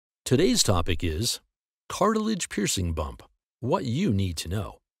Today's topic is cartilage piercing bump, what you need to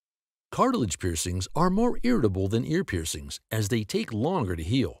know. Cartilage piercings are more irritable than ear piercings as they take longer to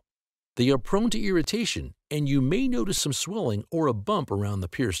heal. They are prone to irritation, and you may notice some swelling or a bump around the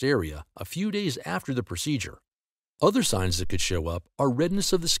pierced area a few days after the procedure. Other signs that could show up are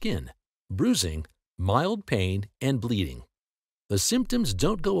redness of the skin, bruising, mild pain, and bleeding. The symptoms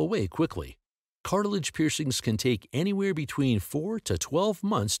don't go away quickly. Cartilage piercings can take anywhere between 4 to 12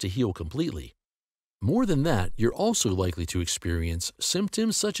 months to heal completely. More than that, you're also likely to experience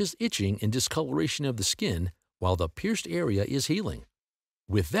symptoms such as itching and discoloration of the skin while the pierced area is healing.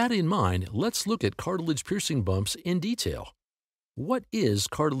 With that in mind, let's look at cartilage piercing bumps in detail. What is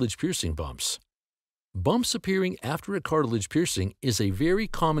cartilage piercing bumps? Bumps appearing after a cartilage piercing is a very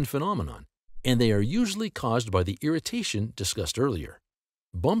common phenomenon, and they are usually caused by the irritation discussed earlier.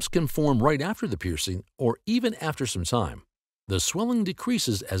 Bumps can form right after the piercing or even after some time. The swelling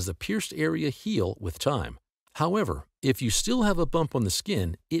decreases as the pierced area heals with time. However, if you still have a bump on the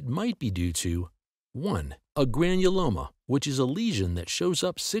skin, it might be due to 1. A granuloma, which is a lesion that shows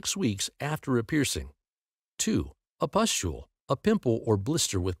up 6 weeks after a piercing. 2. A pustule, a pimple or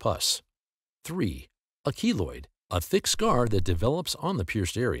blister with pus. 3. A keloid, a thick scar that develops on the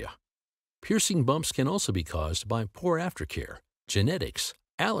pierced area. Piercing bumps can also be caused by poor aftercare, genetics,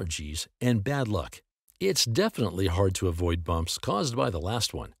 allergies, and bad luck. It's definitely hard to avoid bumps caused by the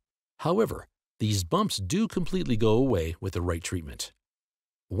last one. However, these bumps do completely go away with the right treatment.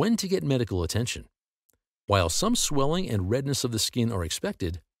 When to get medical attention? While some swelling and redness of the skin are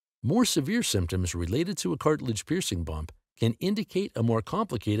expected, more severe symptoms related to a cartilage piercing bump can indicate a more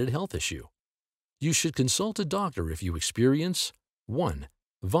complicated health issue. You should consult a doctor if you experience 1.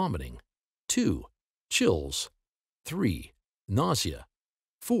 Vomiting, 2. Chills, 3. Nausea,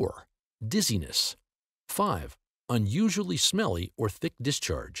 4. Dizziness, 5. Unusually smelly or thick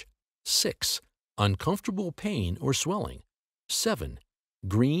discharge, 6. Uncomfortable pain or swelling, 7.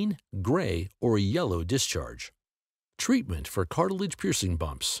 Green, gray, or yellow discharge. Treatment for cartilage piercing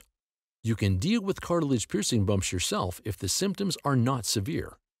bumps. You can deal with cartilage piercing bumps yourself if the symptoms are not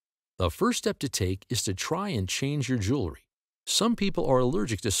severe. The first step to take is to try and change your jewelry. Some people are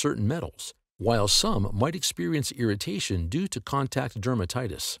allergic to certain metals, while some might experience irritation due to contact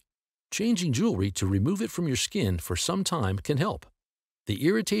dermatitis. Changing jewelry to remove it from your skin for some time can help. The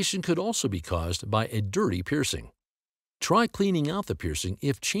irritation could also be caused by a dirty piercing. Try cleaning out the piercing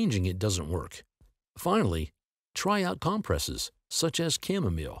if changing it doesn't work. Finally, try out compresses, such as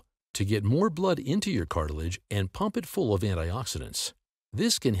chamomile, to get more blood into your cartilage and pump it full of antioxidants.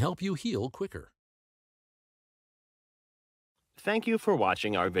 This can help you heal quicker. Thank you for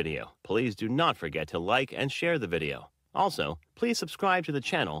watching our video. Please do not forget to like and share the video. Also, please subscribe to the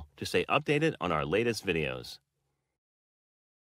channel to stay updated on our latest videos.